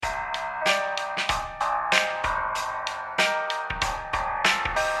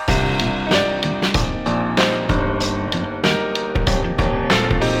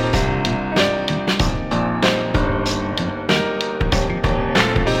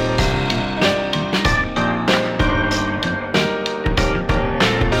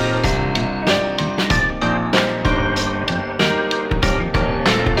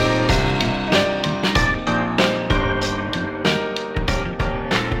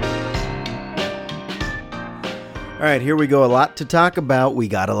All right, here we go. A lot to talk about. We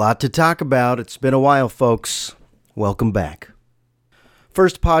got a lot to talk about. It's been a while, folks. Welcome back.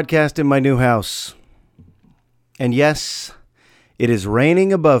 First podcast in my new house. And yes, it is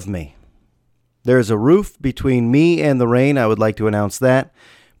raining above me. There is a roof between me and the rain. I would like to announce that.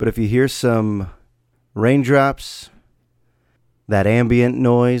 But if you hear some raindrops, that ambient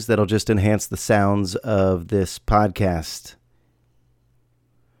noise, that'll just enhance the sounds of this podcast.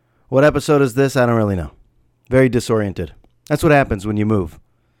 What episode is this? I don't really know. Very disoriented. That's what happens when you move.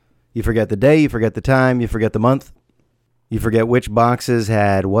 You forget the day, you forget the time, you forget the month. You forget which boxes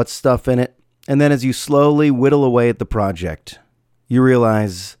had what stuff in it. And then as you slowly whittle away at the project, you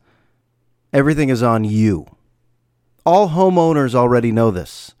realize everything is on you. All homeowners already know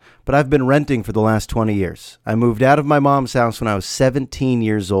this, but I've been renting for the last 20 years. I moved out of my mom's house when I was 17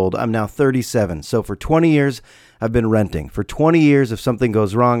 years old. I'm now 37. So for 20 years, I've been renting. For 20 years, if something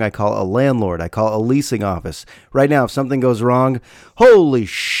goes wrong, I call a landlord. I call a leasing office. Right now, if something goes wrong, holy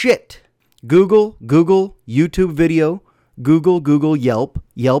shit. Google, YouTube video, Google, Yelp,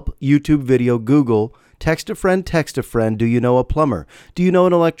 YouTube video, Google, text a friend, do you know a plumber? Do you know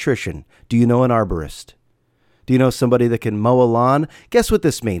an electrician? Do you know an arborist? Do you know somebody that can mow a lawn? Guess what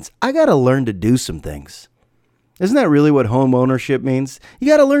this means? I got to learn to do some things. Isn't that really what home ownership means? You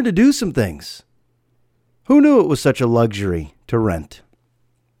got to learn to do some things. Who knew it was such a luxury to rent?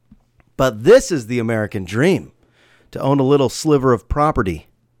 But this is the American dream, to own a little sliver of property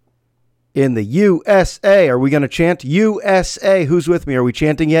in the USA. Are we going to chant USA? Who's with me? Are we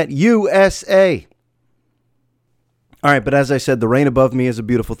chanting yet? USA. All right, but as I said, the rain above me is a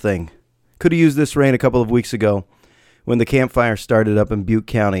beautiful thing. Could have used this rain a couple of weeks ago when the campfire started up in Butte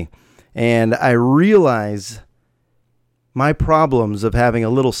County. And I realize my problems of having a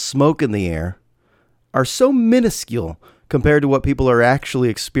little smoke in the air are so minuscule compared to what people are actually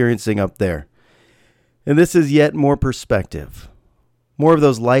experiencing up there. And this is yet more perspective. More of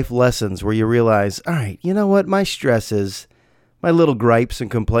those life lessons where you realize, all right, you know what? My stresses, my little gripes and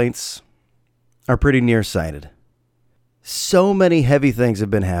complaints are pretty nearsighted. So many heavy things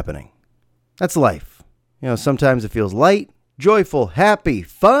have been happening. That's life. You know, sometimes it feels light, joyful, happy,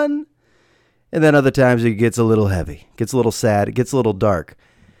 fun. And then other times it gets a little heavy, gets a little sad, it gets a little dark.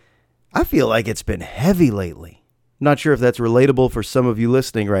 I feel like it's been heavy lately. I'm not sure if that's relatable for some of you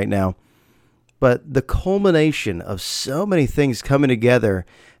listening right now, but the culmination of so many things coming together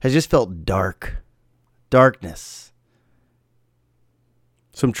has just felt dark. Darkness.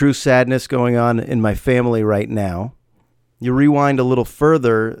 Some true sadness going on in my family right now. You rewind a little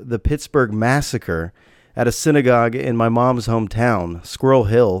further, the Pittsburgh massacre at a synagogue in my mom's hometown, Squirrel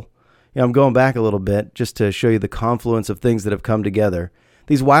Hill. You know, I'm going back a little bit just to show you the confluence of things that have come together.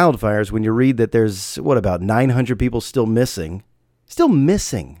 These wildfires, when you read that there's, about 900 people still missing.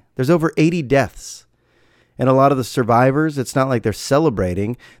 There's over 80 deaths. And a lot of the survivors, it's not like they're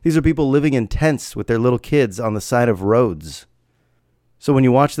celebrating. These are people living in tents with their little kids on the side of roads. So when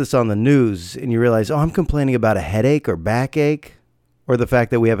you watch this on the news and you realize, I'm complaining about a headache or backache, or the fact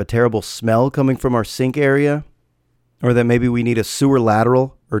that we have a terrible smell coming from our sink area, or that maybe we need a sewer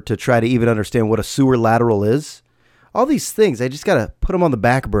lateral, or to try to even understand what a sewer lateral is. All these things, I just got to put them on the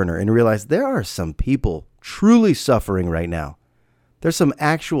back burner and realize there are some people truly suffering right now. There's some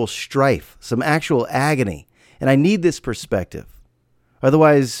actual strife, some actual agony, and I need this perspective.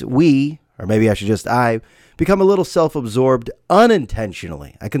 Otherwise, I become a little self-absorbed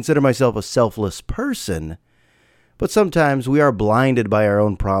unintentionally. I consider myself a selfless person, but sometimes we are blinded by our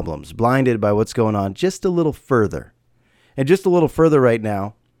own problems, blinded by what's going on just a little further. And just a little further right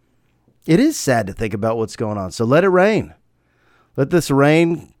now, it is sad to think about what's going on. So let it rain. Let this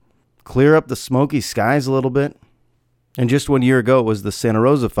rain clear up the smoky skies a little bit. And just 1 year ago, it was the Santa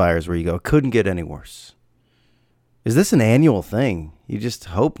Rosa fires where you go, couldn't get any worse. Is this an annual thing? You just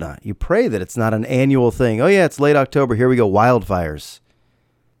hope not. You pray that it's not an annual thing. Oh yeah, it's late October. Here we go, wildfires.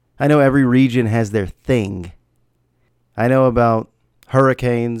 I know every region has their thing. I know about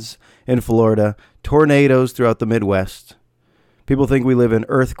hurricanes in Florida, tornadoes throughout the Midwest. People think we live in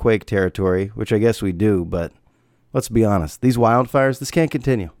earthquake territory, which I guess we do, but let's be honest. These wildfires, this can't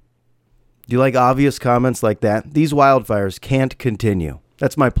continue. Do you like obvious comments like that? These wildfires can't continue.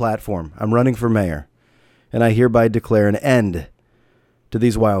 That's my platform. I'm running for mayor, and I hereby declare an end to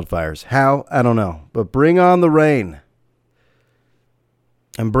these wildfires. How? I don't know, but bring on the rain.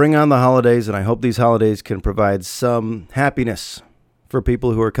 And bring on the holidays, and I hope these holidays can provide some happiness for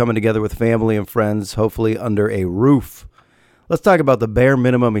people who are coming together with family and friends, hopefully under a roof. Let's talk about the bare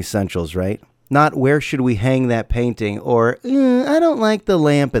minimum essentials, right? Not where should we hang that painting or I don't like the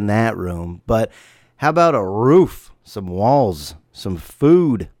lamp in that room, but how about a roof, some walls, some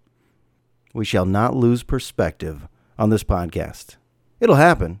food? We shall not lose perspective on this podcast. It'll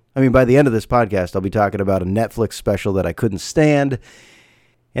happen. I mean, by the end of this podcast, I'll be talking about a Netflix special that I couldn't stand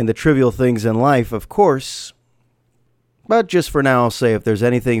and the trivial things in life, of course. But just for now, I'll say if there's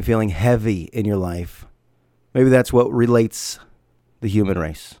anything feeling heavy in your life, maybe that's what relates the human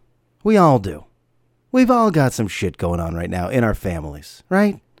race. We all do. We've all got some shit going on right now in our families,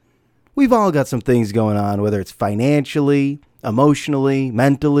 right? We've all got some things going on, whether it's financially, emotionally,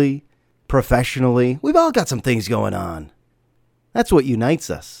 mentally, professionally. We've all got some things going on. That's what unites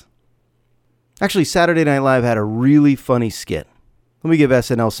us. Actually, Saturday Night Live had a really funny skit. Let me give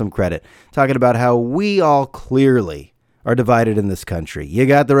SNL some credit, talking about how we all clearly are divided in this country. You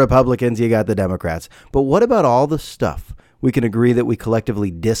got the Republicans, you got the Democrats. But what about all the stuff we can agree that we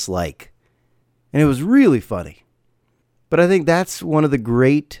collectively dislike? And it was really funny. But I think that's one of the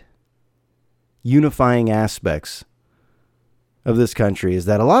great unifying aspects of this country is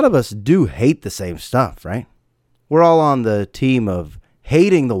that a lot of us do hate the same stuff, right? We're all on the team of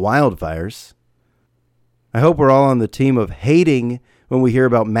hating the wildfires. I hope we're all on the team of hating when we hear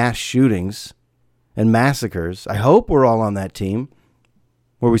about mass shootings and massacres. I hope we're all on that team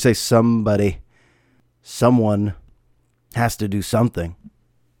where we say someone has to do something,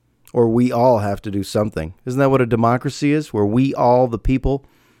 or we all have to do something. Isn't that what a democracy is? Where we all, the people,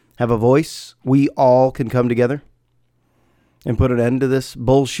 have a voice. We all can come together and put an end to this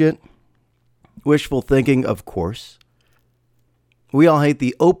bullshit. Wishful thinking, of course. We all hate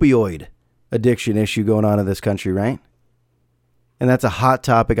the opioid addiction issue going on in this country, right? And that's a hot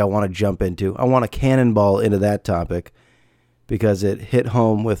topic I want to jump into. I want to cannonball into that topic because it hit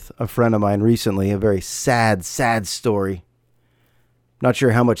home with a friend of mine recently, a very sad story. Not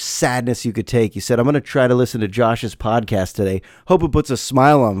sure how much sadness you could take. You said, I'm going to try to listen to Josh's podcast today. Hope it puts a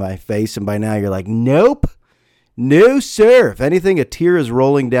smile on my face. And by now you're like, nope. No, sir. If anything, a tear is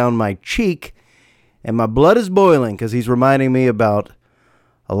rolling down my cheek and my blood is boiling because he's reminding me about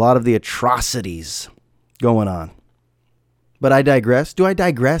a lot of the atrocities going on. But I digress. Do I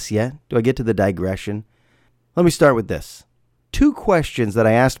digress yet? Do I get to the digression? Let me start with this. 2 questions that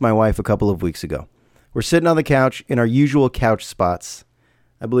I asked my wife a couple of weeks ago. We're sitting on the couch in our usual couch spots.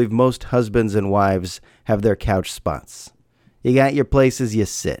 I believe most husbands and wives have their couch spots. You got your places you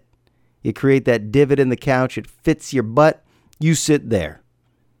sit. You create that divot in the couch. It fits your butt. You sit there.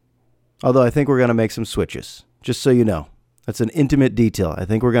 Although I think we're going to make some switches, just so you know. That's an intimate detail. I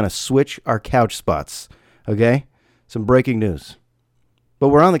think we're going to switch our couch spots. Okay? Some breaking news. But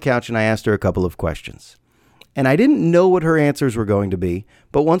we're on the couch and I asked her a couple of questions. And I didn't know what her answers were going to be.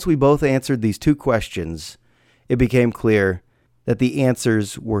 But once we both answered these 2 questions, it became clear that the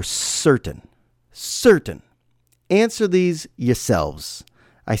answers were certain. Certain. Answer these yourselves.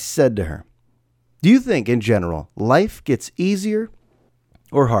 I said to her, do you think in general life gets easier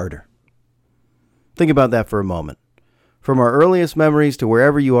or harder? Think about that for a moment. From our earliest memories to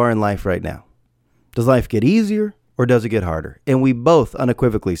wherever you are in life right now. Does life get easier or does it get harder? And we both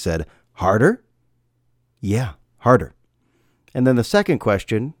unequivocally said, harder? Yeah, harder. And then the second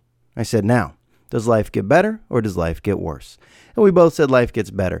question, I said, now, does life get better or does life get worse? And we both said life gets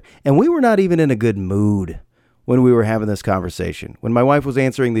better. And we were not even in a good mood when we were having this conversation. When my wife was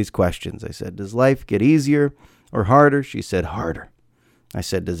answering these questions, I said, does life get easier or harder? She said, harder. I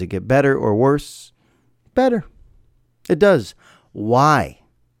said, does it get better or worse? Better. It does. Why?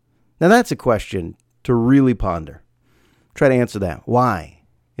 Now that's a question to really ponder. Try to answer that. Why?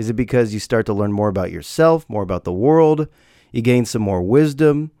 Is it because you start to learn more about yourself, more about the world? You gain some more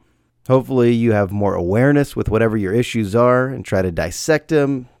wisdom. Hopefully you have more awareness with whatever your issues are and try to dissect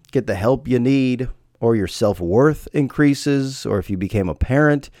them, get the help you need, or your self-worth increases, or if you became a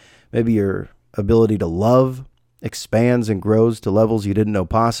parent, maybe your ability to love expands and grows to levels you didn't know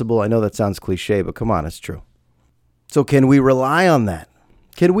possible. I know that sounds cliche, but come on, it's true. So can we rely on that?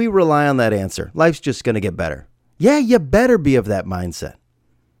 Can we rely on that answer? Life's just going to get better. Yeah, you better be of that mindset.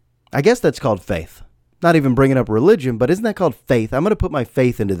 I guess that's called faith. Not even bringing up religion, but isn't that called faith? I'm going to put my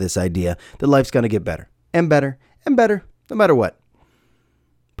faith into this idea that life's going to get better and better and better, no matter what.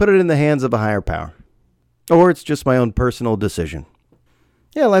 Put it in the hands of a higher power. Or it's just my own personal decision.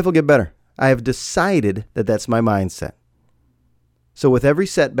 Yeah, life will get better. I have decided that that's my mindset. So with every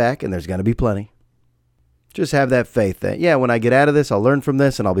setback, and there's going to be plenty, just have that faith that, yeah, when I get out of this, I'll learn from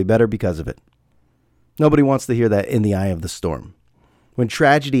this and I'll be better because of it. Nobody wants to hear that in the eye of the storm. When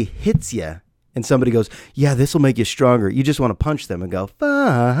tragedy hits you and somebody goes, yeah, this will make you stronger, you just want to punch them and go,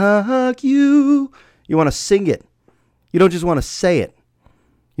 fuck you. You want to sing it. You don't just want to say it.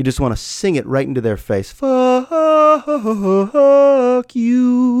 You just want to sing it right into their face. Fuck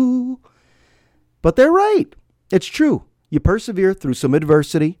you. But they're right. It's true. You persevere through some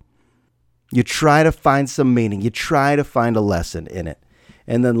adversity. You try to find some meaning. You try to find a lesson in it.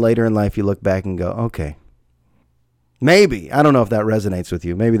 And then later in life, you look back and go, okay, maybe. I don't know if that resonates with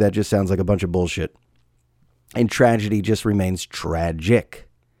you. Maybe that just sounds like a bunch of bullshit. And tragedy just remains tragic.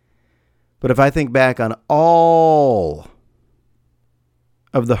 But if I think back on all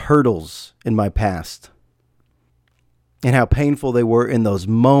of the hurdles in my past and how painful they were in those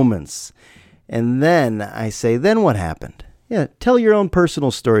moments, and then I say, then what happened? Yeah, tell your own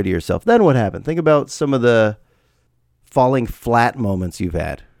personal story to yourself. Then what happened? Think about some of the falling flat moments you've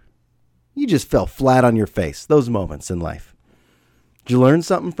had. You just fell flat on your face, those moments in life. Did you learn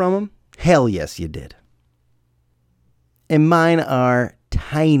something from them? Hell yes, you did. And mine are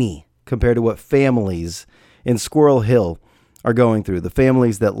tiny compared to what families in Squirrel Hill are going through. The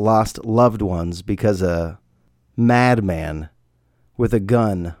families that lost loved ones because a madman with a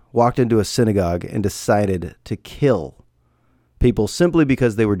gun walked into a synagogue and decided to kill people simply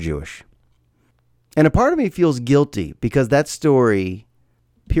because they were Jewish. And a part of me feels guilty because that story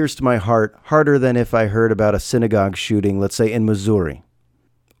pierced my heart harder than if I heard about a synagogue shooting, let's say in Missouri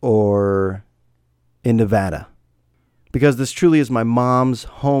or in Nevada. Because this truly is my mom's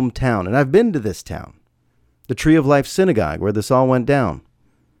hometown. And I've been to this town, the Tree of Life Synagogue, where this all went down.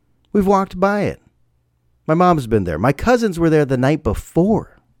 We've walked by it. My mom's been there. My cousins were there the night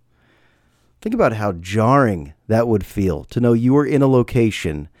before. Think about how jarring that would feel to know you were in a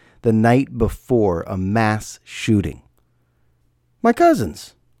location the night before a mass shooting. My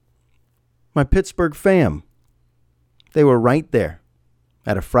cousins, my Pittsburgh fam, they were right there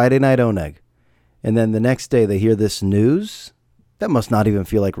at a Friday night oneg. And then the next day they hear this news. That must not even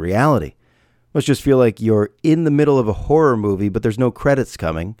feel like reality. Must just feel like you're in the middle of a horror movie, but there's no credits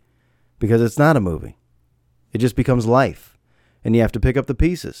coming because it's not a movie. It just becomes life, and you have to pick up the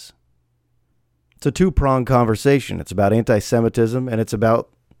pieces. It's a two-pronged conversation. It's about anti-Semitism, and it's about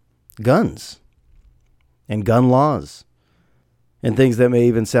guns and gun laws and things that may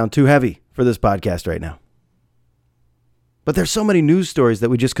even sound too heavy for this podcast right now. But there's so many news stories that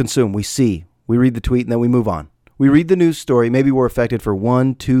we just consume. We see, we read the tweet, and then we move on. We read the news story, maybe we're affected for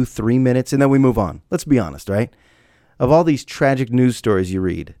 1, 2, 3 minutes, and then we move on. Let's be honest, right? Of all these tragic news stories you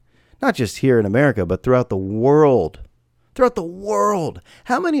read, not just here in America, but throughout the world,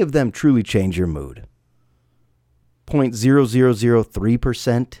 how many of them truly change your mood?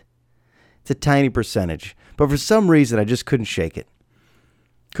 0.0003%? It's a tiny percentage. But for some reason, I just couldn't shake it.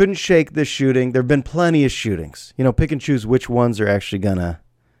 Couldn't shake this shooting. There have been plenty of shootings. You know, pick and choose which ones are actually going to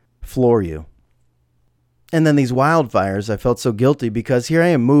floor you. And then these wildfires, I felt so guilty because here I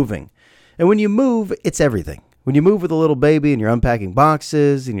am moving. And when you move, it's everything. When you move with a little baby and you're unpacking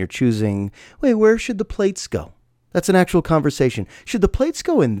boxes and you're choosing, wait, where should the plates go? That's an actual conversation. Should the plates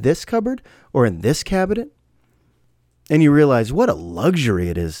go in this cupboard or in this cabinet? And you realize what a luxury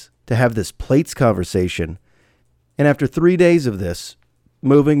it is to have this plates conversation. And after 3 days of this,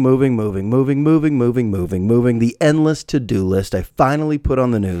 moving, the endless to-do list, I finally put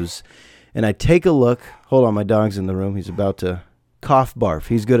on the news and I take a look. Hold on, my dog's in the room. He's about to cough barf.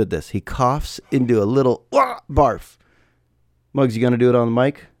 He's good at this. He coughs into a little barf. Muggs, you going to do it on the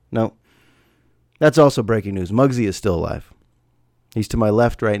mic? No. That's also breaking news. Muggsy is still alive. He's to my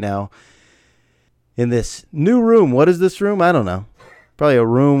left right now in this new room. What is this room? I don't know. Probably a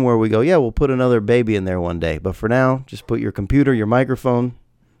room where we go, yeah, we'll put another baby in there one day. But for now, just put your computer, your microphone,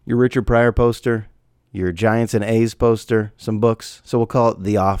 your Richard Pryor poster, your Giants and A's poster, some books. So we'll call it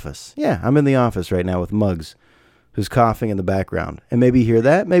The Office. Yeah, I'm in the office right now with Muggs, who's coughing in the background. And maybe you hear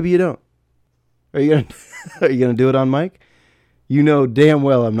that, maybe you don't. Are you gonna do it on mic? You know damn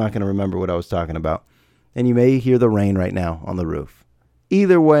well I'm not going to remember what I was talking about. And you may hear the rain right now on the roof.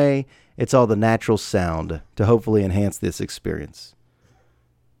 Either way, it's all the natural sound to hopefully enhance this experience.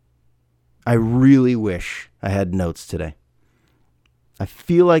 I really wish I had notes today. I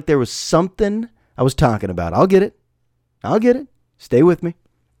feel like there was something I was talking about. I'll get it. Stay with me.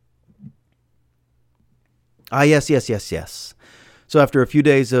 Yes. So after a few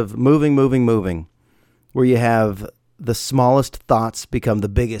days of moving, where you have the smallest thoughts become the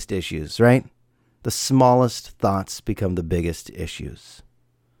biggest issues, right? The smallest thoughts become the biggest issues.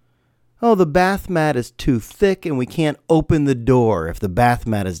 Oh, the bath mat is too thick and we can't open the door if the bath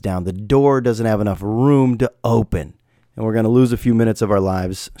mat is down. The door doesn't have enough room to open. And we're going to lose a few minutes of our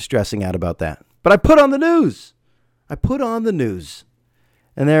lives stressing out about that. But I put on the news.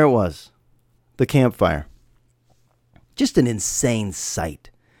 And there it was. The campfire. Just an insane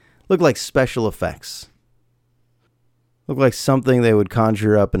sight. Looked like special effects. Looked like something they would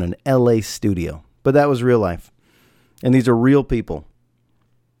conjure up in an LA studio. But that was real life. And these are real people.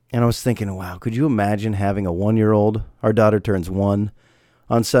 And I was thinking, wow, could you imagine having a 1-year-old? Our daughter turns 1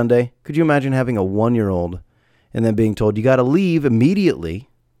 on Sunday. Could you imagine having a 1-year-old and then being told you got to leave immediately,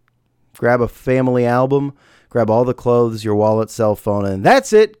 grab a family album, grab all the clothes, your wallet, cell phone, and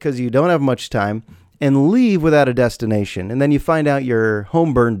that's it because you don't have much time, and leave without a destination. And then you find out your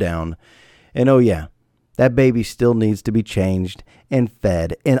home burned down. And oh yeah, that baby still needs to be changed and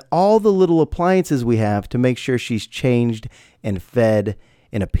fed. And all the little appliances we have to make sure she's changed and fed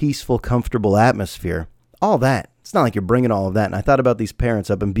in a peaceful, comfortable atmosphere. All that. It's not like you're bringing all of that. And I thought about these parents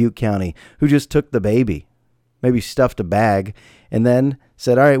up in Butte County who just took the baby, maybe stuffed a bag, and then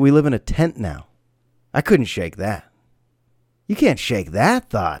said, all right, we live in a tent now. I couldn't shake that. You can't shake that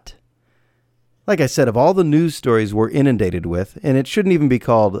thought. Like I said, of all the news stories we're inundated with, and it shouldn't even be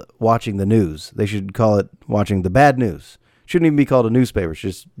called watching the news. They should call it watching the bad news. It shouldn't even be called a newspaper. It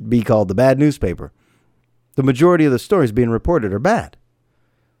should just be called the bad newspaper. The majority of the stories being reported are bad.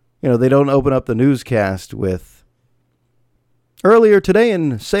 You know, they don't open up the newscast with, earlier today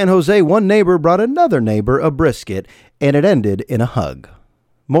in San Jose, one neighbor brought another neighbor a brisket, and it ended in a hug.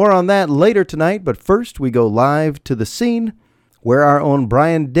 More on that later tonight, but first we go live to the scene where our own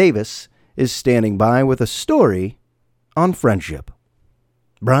Brian Davis is standing by with a story on friendship.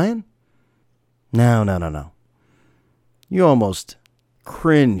 Brian? No. You almost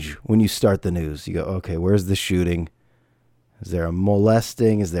cringe when you start the news. You go, okay, where's the shooting? Is there a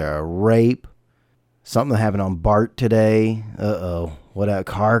molesting? Is there a rape? Something happened on BART today. Uh-oh. What a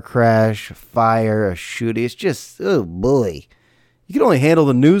car crash, a fire, a shooting. It's just, oh boy. You can only handle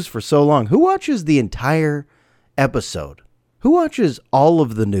the news for so long. Who watches the entire episode? Who watches all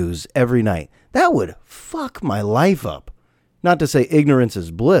of the news every night? That would fuck my life up. Not to say ignorance is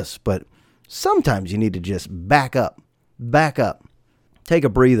bliss, but sometimes you need to just back up. Take a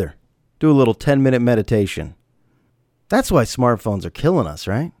breather. Do a little 10-minute meditation. That's why smartphones are killing us,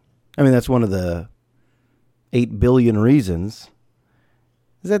 right? I mean, that's one of the 8 billion reasons,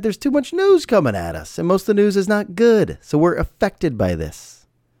 is that there's too much news coming at us, and most of the news is not good, so we're affected by this.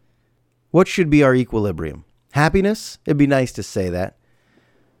 What should be our equilibrium? Happiness? It'd be nice to say that,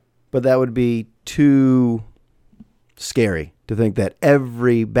 but that would be too scary to think that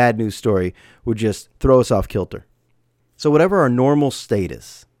every bad news story would just throw us off kilter. So whatever our normal state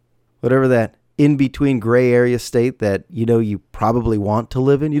is, whatever that in-between gray area state that you probably want to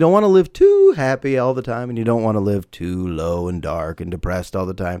live in. You don't want to live too happy all the time, and you don't want to live too low and dark and depressed all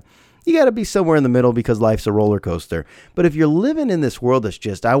the time. You got to be somewhere in the middle because life's a roller coaster. But if you're living in this world that's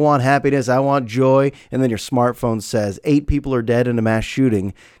just, I want happiness, I want joy, and then your smartphone says 8 people are dead in a mass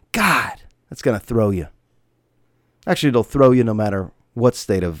shooting, God, that's going to throw you. Actually, it'll throw you no matter what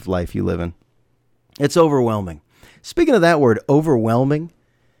state of life you live in. It's overwhelming. Speaking of that word, overwhelming,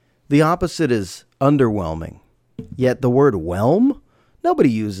 the opposite is underwhelming. Yet the word whelm, nobody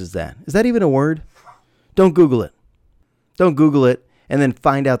uses that. Is that even a word? Don't Google it. Don't Google it and then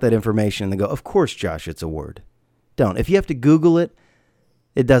find out that information and then go, of course, Josh, it's a word. Don't. If you have to Google it,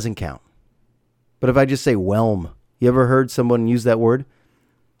 it doesn't count. But if I just say whelm, you ever heard someone use that word?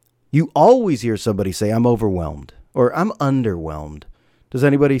 You always hear somebody say, I'm overwhelmed or I'm underwhelmed. Does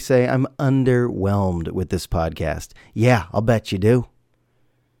anybody say, I'm underwhelmed with this podcast? Yeah, I'll bet you do.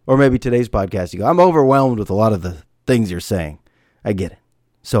 Or maybe today's podcast, you go, I'm overwhelmed with a lot of the things you're saying. I get it.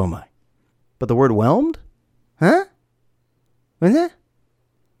 So am I. But the word whelmed? Huh? What is that?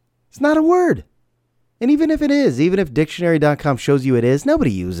 It's not a word. And even if it is, even if dictionary.com shows you it is,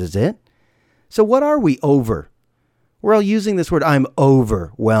 nobody uses it. So what are we over? We're all using this word, I'm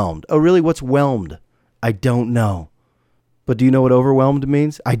overwhelmed. Oh, really? What's whelmed? I don't know. But do you know what overwhelmed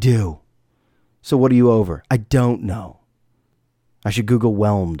means? I do. So what are you over? I don't know. I should Google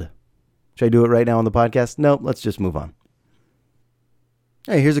whelmed. Should I do it right now on the podcast? Nope, let's just move on.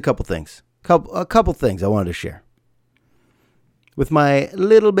 Hey, here's a couple things. A couple things I wanted to share. With my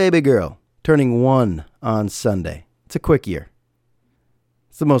little baby girl turning 1 on Sunday. It's a quick year.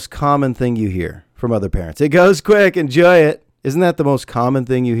 It's the most common thing you hear from other parents. It goes quick, enjoy it. Isn't that the most common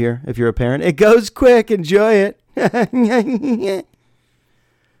thing you hear if you're a parent? It goes quick, enjoy it.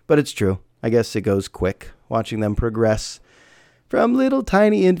 But it's true. I guess it goes quick, watching them progress from little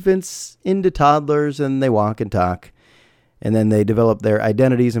tiny infants into toddlers, and they walk and talk, and then they develop their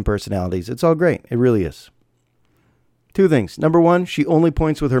identities and personalities. It's all great. It really is. 2 things. Number 1, she only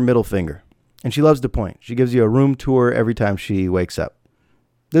points with her middle finger, and she loves to point. She gives you a room tour every time she wakes up.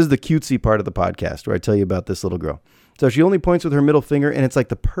 This is the cutesy part of the podcast where I tell you about this little girl. So she only points with her middle finger, and it's like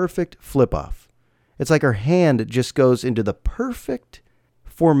the perfect flip-off. It's like her hand just goes into the perfect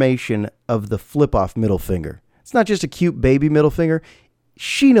formation of the flip-off middle finger. It's not just a cute baby middle finger.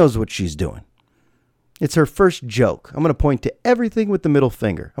 She knows what she's doing. It's her first joke. I'm going to point to everything with the middle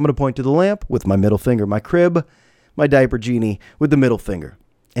finger. I'm going to point to the lamp with my middle finger, my crib, my diaper genie with the middle finger.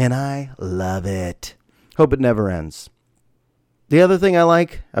 And I love it. Hope it never ends. The other thing I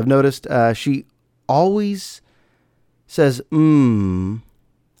like, I've noticed, she always says, when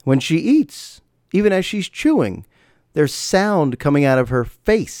she eats, even as she's chewing. There's sound coming out of her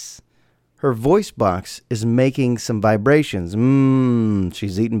face. Her voice box is making some vibrations.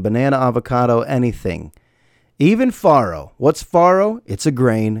 She's eating banana, avocado, anything. Even farro. What's farro? It's a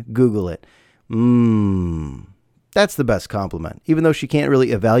grain. Google it. That's the best compliment. Even though she can't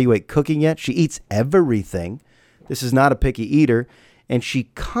really evaluate cooking yet, she eats everything. This is not a picky eater. And she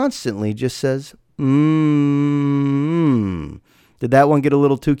constantly just says, Did that one get a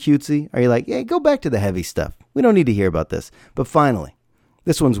little too cutesy? Are you like, yeah, go back to the heavy stuff. We don't need to hear about this. But finally,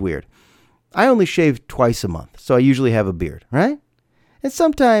 this one's weird. I only shave twice a month, so I usually have a beard, right? And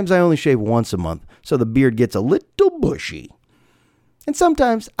sometimes I only shave once a month, so the beard gets a little bushy. And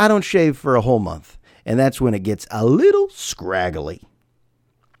sometimes I don't shave for a whole month, and that's when it gets a little scraggly.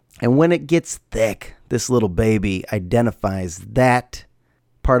 And when it gets thick, this little baby identifies that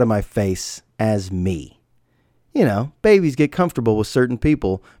part of my face as me. You know, babies get comfortable with certain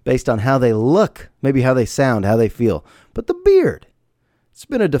people based on how they look, maybe how they sound, how they feel. But the beard, it's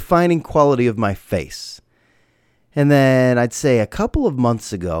been a defining quality of my face. And then I'd say a couple of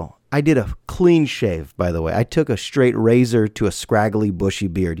months ago, I did a clean shave, by the way. I took a straight razor to a scraggly, bushy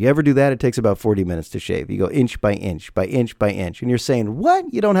beard. You ever do that? It takes about 40 minutes to shave. You go inch by inch, by inch by inch. And you're saying,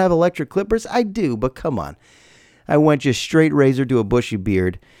 what? You don't have electric clippers? I do, but come on. I went just straight razor to a bushy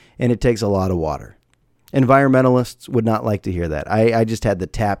beard, and it takes a lot of water. Environmentalists would not like to hear that. I just had the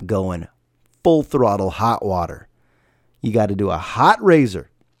tap going full throttle, hot water. You got to do a hot razor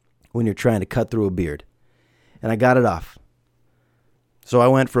when you're trying to cut through a beard. And I got it off. So I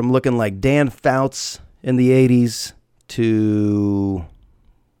went from looking like Dan Fouts in the 80s to,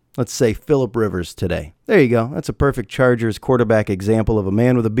 let's say, Phillip Rivers today. There you go. That's a perfect Chargers quarterback example of a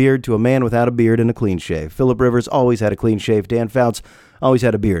man with a beard to a man without a beard and a clean shave. Phillip Rivers always had a clean shave. Dan Fouts always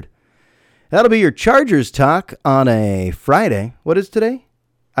had a beard. That'll be your Chargers talk on a Friday. What is today?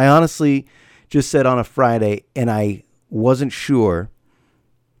 I honestly just said on a Friday, and I wasn't sure.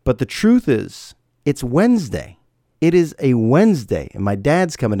 But the truth is, it's Wednesday. It is a Wednesday, and my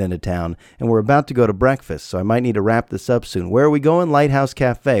dad's coming into town, and we're about to go to breakfast, so I might need to wrap this up soon. Where are we going? Lighthouse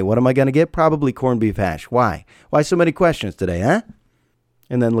Cafe. What am I going to get? Probably corned beef hash. Why? Why so many questions today, huh?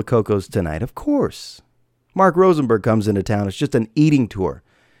 And then Lococo's tonight. Of course. Mark Rosenberg comes into town. It's just an eating tour.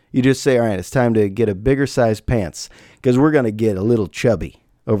 You just say, all right, it's time to get a bigger size pants because we're going to get a little chubby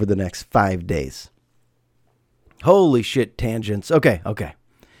over the next 5 days. Holy shit, tangents. Okay.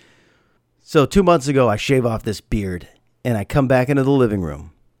 So 2 months ago, I shave off this beard and I come back into the living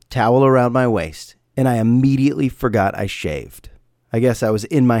room, towel around my waist, and I immediately forgot I shaved. I guess I was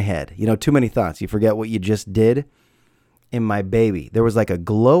in my head. You know, too many thoughts. You forget what you just did. And my baby, there was like a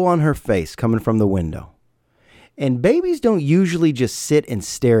glow on her face coming from the window. And babies don't usually just sit and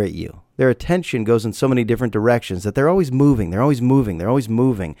stare at you. Their attention goes in so many different directions that they're always moving.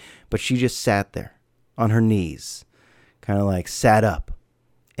 But she just sat there on her knees, kind of like sat up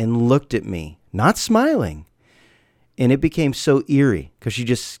and looked at me, not smiling. And it became so eerie because she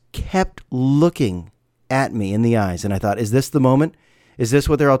just kept looking at me in the eyes. And I thought, is this the moment? Is this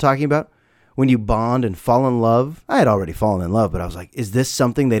what they're all talking about? When you bond and fall in love? I had already fallen in love, but I was like, is this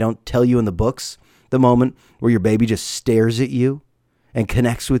something they don't tell you in the books? The moment where your baby just stares at you and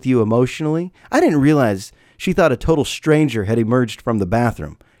connects with you emotionally. I didn't realize she thought a total stranger had emerged from the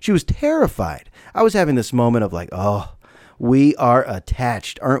bathroom. She was terrified. I was having this moment of like, oh, we are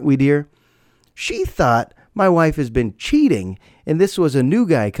attached, aren't we, dear? She thought my wife has been cheating and this was a new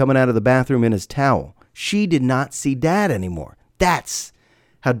guy coming out of the bathroom in his towel. She did not see Dad anymore. That's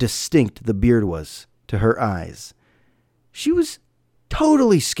how distinct the beard was to her eyes. She was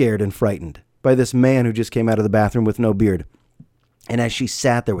totally scared and frightened by this man who just came out of the bathroom with no beard. And as she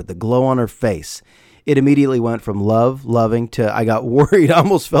sat there with the glow on her face, it immediately went from loving to I got worried. I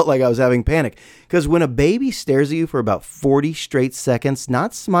almost felt like I was having panic. Because when a baby stares at you for about 40 straight seconds,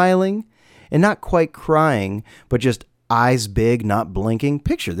 not smiling and not quite crying, but just eyes big, not blinking.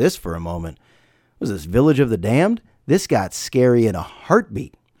 Picture this for a moment. Was this Village of the Damned? This got scary in a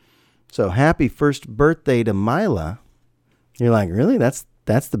heartbeat. So happy first birthday to Mila. You're like, really? That's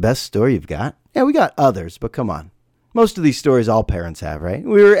the best story you've got? Yeah, we got others, but come on. Most of these stories all parents have, right?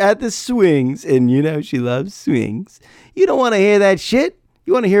 We were at the swings, and you know she loves swings. You don't want to hear that shit.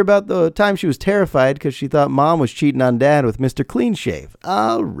 You want to hear about the time she was terrified because she thought Mom was cheating on Dad with Mr. Clean Shave.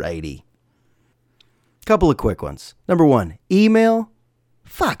 Alrighty. Couple of quick ones. Number one, email.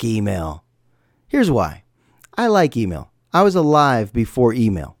 Fuck email. Here's why. I like email. I was alive before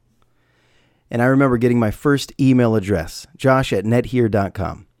email. And I remember getting my first email address,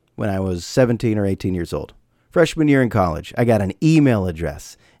 josh@nethere.com, when I was 17 or 18 years old. Freshman year in college, I got an email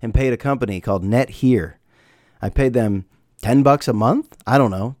address and paid a company called NetHere. I paid them $10 a month? I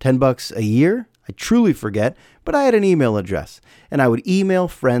don't know, $10 a year? I truly forget, but I had an email address, and I would email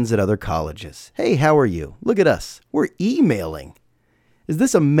friends at other colleges. Hey, how are you? Look at us. We're emailing. Is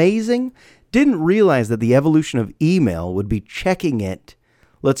this amazing? Didn't realize that the evolution of email would be checking it.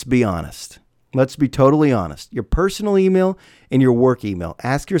 Let's be honest. Let's be totally honest. Your personal email and your work email.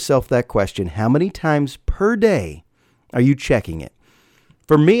 Ask yourself that question. How many times per day are you checking it?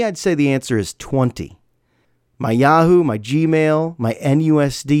 For me, I'd say the answer is 20. My Yahoo, my Gmail, my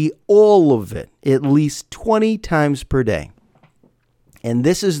NUSD, all of it, at least 20 times per day. And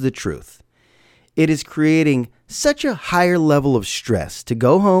this is the truth. It is creating such a higher level of stress to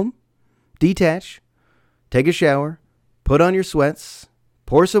go home, detach, take a shower, put on your sweats,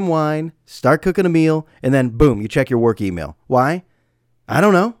 pour some wine, start cooking a meal, and then boom, you check your work email. Why? I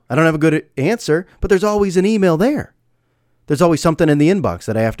don't know. I don't have a good answer, but there's always an email there. There's always something in the inbox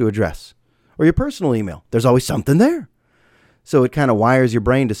that I have to address. Or your personal email. There's always something there. So it kind of wires your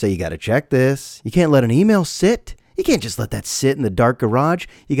brain to say, you got to check this. You can't let an email sit. You can't just let that sit in the dark garage.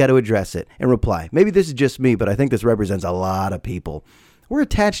 You got to address it and reply. Maybe this is just me, but I think this represents a lot of people. We're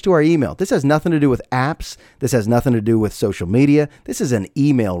attached to our email. This has nothing to do with apps. This has nothing to do with social media. This is an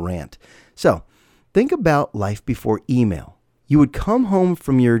email rant. So think about life before email. You would come home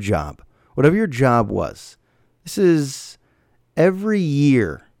from your job, whatever your job was. This is every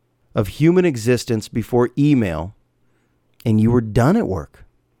year of human existence before email, and you were done at work.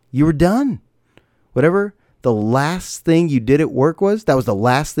 You were done. Whatever the last thing you did at work was, that was the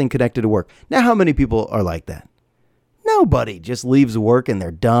last thing connected to work. Now, how many people are like that? Nobody just leaves work and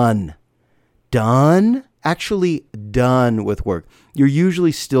they're done. Done? Actually done with work. You're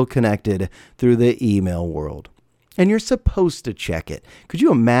usually still connected through the email world. And you're supposed to check it. Could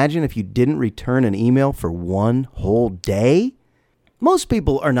you imagine if you didn't return an email for one whole day? Most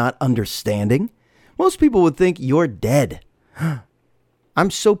people are not understanding. Most people would think you're dead.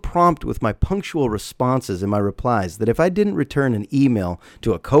 I'm so prompt with my punctual responses and my replies that if I didn't return an email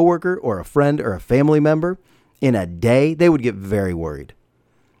to a coworker or a friend or a family member in a day, they would get very worried.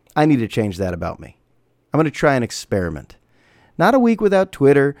 I need to change that about me. I'm going to try an experiment. Not a week without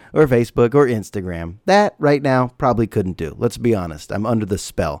Twitter or Facebook or Instagram. That right now probably couldn't do. Let's be honest. I'm under the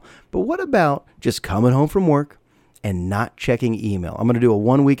spell. But what about just coming home from work and not checking email? I'm going to do a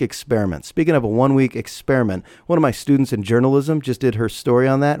 1-week experiment. Speaking of a 1-week experiment, one of my students in journalism just did her story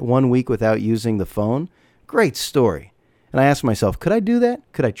on that, 1 week without using the phone. Great story. And I asked myself, could I do that?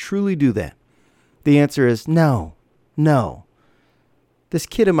 Could I truly do that? The answer is no. This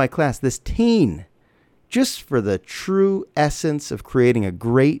kid in my class, this teen, just for the true essence of creating a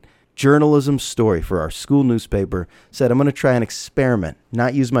great journalism story for our school newspaper, said, I'm going to try an experiment,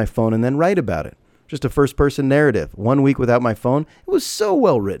 not use my phone and then write about it. Just a first-person narrative, 1 week without my phone. It was so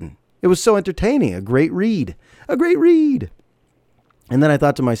well written. It was so entertaining. A great read. And then I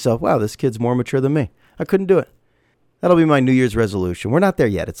thought to myself, wow, this kid's more mature than me. I couldn't do it. That'll be my New Year's resolution. We're not there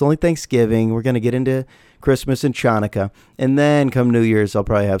yet. It's only Thanksgiving. We're going to get into Christmas and Chanukah. And then come New Year's, I'll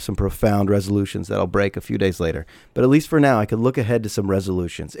probably have some profound resolutions that I'll break a few days later. But at least for now, I could look ahead to some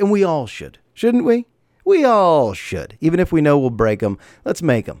resolutions. And we all should. Shouldn't we? We all should. Even if we know we'll break them, let's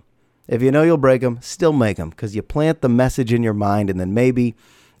make them. If you know you'll break them, still make them. Because you plant the message in your mind and then maybe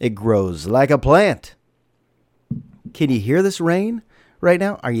it grows like a plant. Can you hear this rain right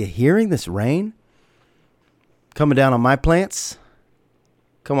now? Are you hearing this rain? Coming down on my plants.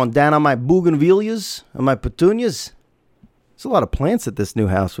 Come on down on my bougainvilleas and my petunias. There's a lot of plants at this new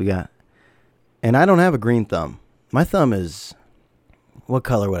house we got. And I don't have a green thumb. My thumb is, what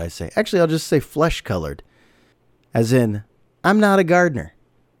color would I say? Actually, I'll just say flesh colored. As in, I'm not a gardener.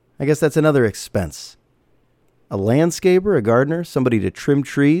 I guess that's another expense. A landscaper, a gardener, somebody to trim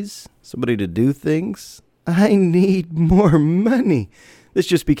trees, somebody to do things. I need more money. This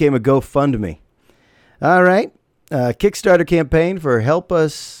just became a GoFundMe. All right. Kickstarter campaign for help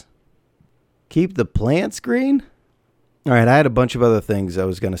us keep the plants green. All right, I had a bunch of other things I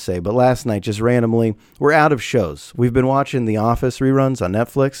was going to say, but last night, just randomly, we're out of shows. We've been watching The Office reruns on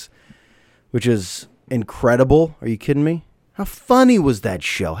Netflix, which is incredible. Are you kidding me? How funny was that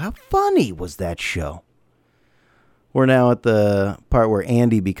show? We're now at the part where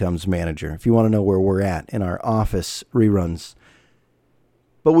Andy becomes manager, if you want to know where we're at in our Office reruns.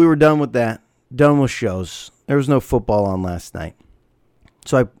 But we were done with that. Done with shows. There was no football on last night.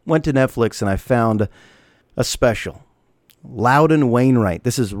 So I went to Netflix and I found a special. Loudon Wainwright.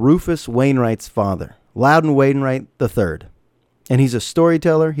 This is Rufus Wainwright's father. Loudon Wainwright III. And he's a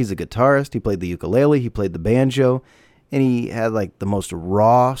storyteller. He's a guitarist. He played the ukulele. He played the banjo. And he had like the most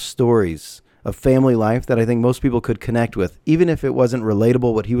raw stories of family life that I think most people could connect with, even if it wasn't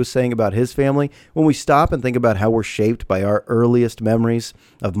relatable what he was saying about his family. When we stop and think about how we're shaped by our earliest memories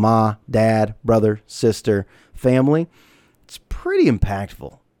of ma, dad, brother, sister, family, it's pretty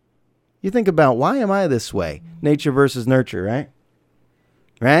impactful. You think about, why am I this way? Nature versus nurture, right?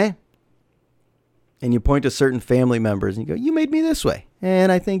 Right? And you point to certain family members and you go, you made me this way.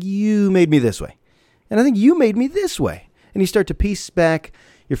 And I think you made me this way. And I think you made me this way. And you start to piece back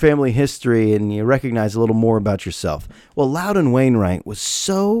your family history and you recognize a little more about yourself. Well, Loudon Wainwright was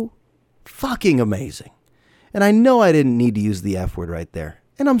so fucking amazing. And I know I didn't need to use the F word right there.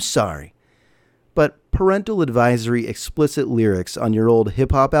 And I'm sorry. But parental advisory explicit lyrics on your old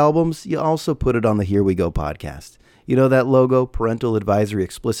hip-hop albums, you also put it on the Here We Go podcast. You know that logo, parental advisory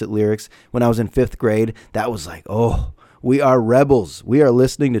explicit lyrics? When I was in 5th grade, that was like, oh, we are rebels. We are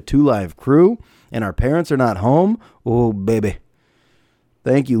listening to 2 Live Crew, and our parents are not home. Oh, baby.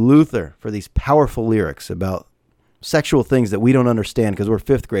 Thank you, Luther, for these powerful lyrics about sexual things that we don't understand because we're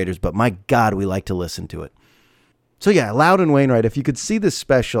 5th graders, but my God, we like to listen to it. So yeah, Loudon Wainwright, if you could see this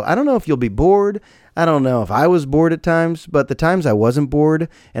special, I don't know if you'll be bored. I don't know if I was bored at times, but the times I wasn't bored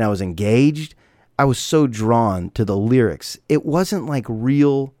and I was engaged, I was so drawn to the lyrics. It wasn't like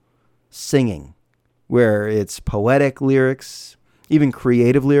real singing where it's poetic lyrics, even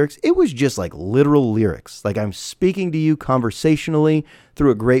creative lyrics. It was just like literal lyrics. Like I'm speaking to you conversationally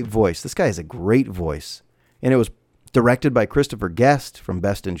through a great voice. This guy has a great voice. And it was directed by Christopher Guest from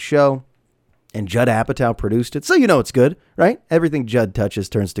Best in Show. And Judd Apatow produced it. So you know it's good, right? Everything Judd touches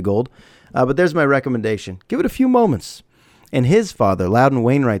turns to gold. But there's my recommendation. Give it a few moments. And his father, Loudon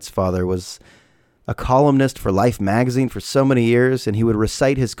Wainwright's father, was a columnist for Life magazine for so many years. And he would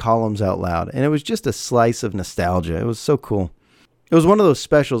recite his columns out loud. And it was just a slice of nostalgia. It was so cool. It was one of those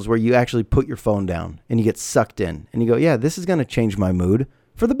specials where you actually put your phone down and you get sucked in. And you go, yeah, this is going to change my mood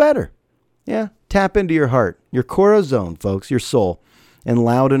for the better. Yeah, tap into your heart, your corazon, folks, your soul. And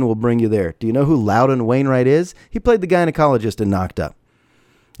Loudon will bring you there. Do you know who Loudon Wainwright is? He played the gynecologist in Knocked Up.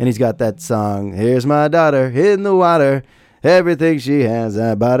 And he's got that song, here's my daughter in the water. Everything she has,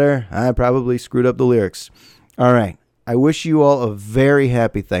 I bought her. I probably screwed up the lyrics. All right. I wish you all a very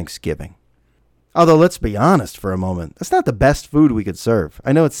happy Thanksgiving. Although, let's be honest for a moment. That's not the best food we could serve.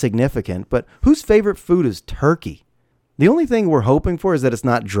 I know it's significant, but whose favorite food is turkey? The only thing we're hoping for is that it's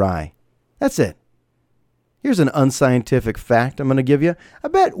not dry. That's it. Here's an unscientific fact I'm going to give you. I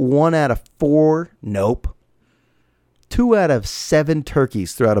bet 1 out of 4, nope. 2 out of 7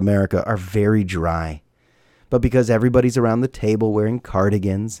 turkeys throughout America are very dry. But because everybody's around the table wearing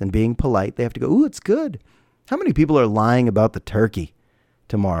cardigans and being polite, they have to go, ooh, it's good. How many people are lying about the turkey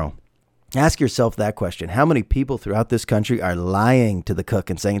tomorrow? Ask yourself that question. How many people throughout this country are lying to the cook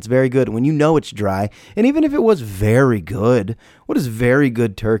and saying it's very good when you know it's dry? And even if it was very good, what is very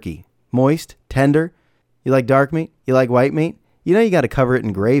good turkey? Moist? Tender? You like dark meat? You like white meat? You know you got to cover it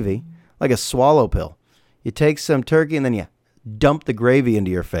in gravy, like a swallow pill. You take some turkey and then you dump the gravy into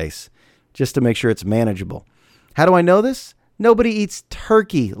your face just to make sure it's manageable. How do I know this? Nobody eats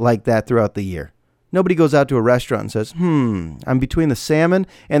turkey like that throughout the year. Nobody goes out to a restaurant and says, I'm between the salmon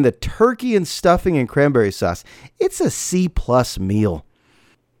and the turkey and stuffing and cranberry sauce. It's a C+ meal.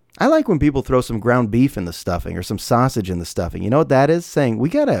 I like when people throw some ground beef in the stuffing or some sausage in the stuffing. You know what that is? Saying, we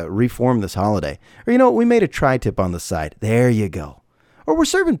got to reform this holiday. Or you know what? We made a tri-tip on the side. There you go. Or we're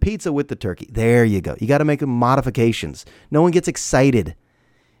serving pizza with the turkey. There you go. You got to make modifications. No one gets excited.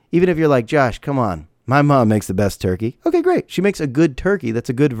 Even if you're like, Josh, come on. My mom makes the best turkey. Okay, great. She makes a good turkey. That's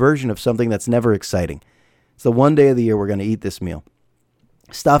a good version of something that's never exciting. It's the one day of the year we're going to eat this meal.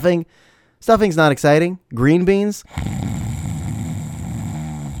 Stuffing. Stuffing's not exciting. Green beans.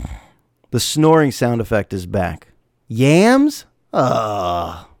 The snoring sound effect is back. Yams?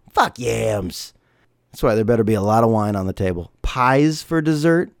 Oh, fuck yams. That's why there better be a lot of wine on the table. Pies for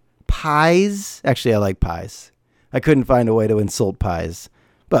dessert? Pies? Actually, I like pies. I couldn't find a way to insult pies.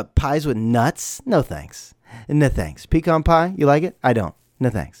 But pies with nuts? No thanks. No thanks. Pecan pie? You like it? I don't. No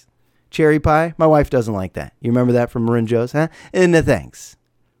thanks. Cherry pie? My wife doesn't like that. You remember that from Marin Joe's, huh? No thanks.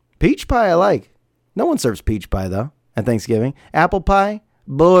 Peach pie I like. No one serves peach pie, though, at Thanksgiving. Apple pie?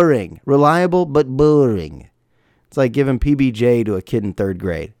 Boring. Reliable, but boring. It's like giving PBJ to a kid in 3rd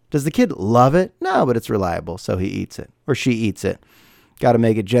grade. Does the kid love it? No, but it's reliable, so he eats it. Or she eats it. Got to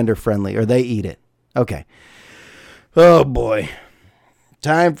make it gender friendly, or they eat it. Okay. Oh, boy.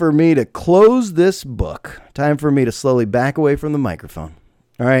 Time for me to close this book. Time for me to slowly back away from the microphone.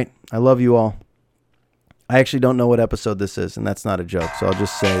 All right. I love you all. I actually don't know what episode this is, and that's not a joke. So I'll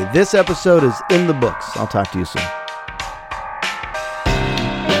just say this episode is in the books. I'll talk to you soon.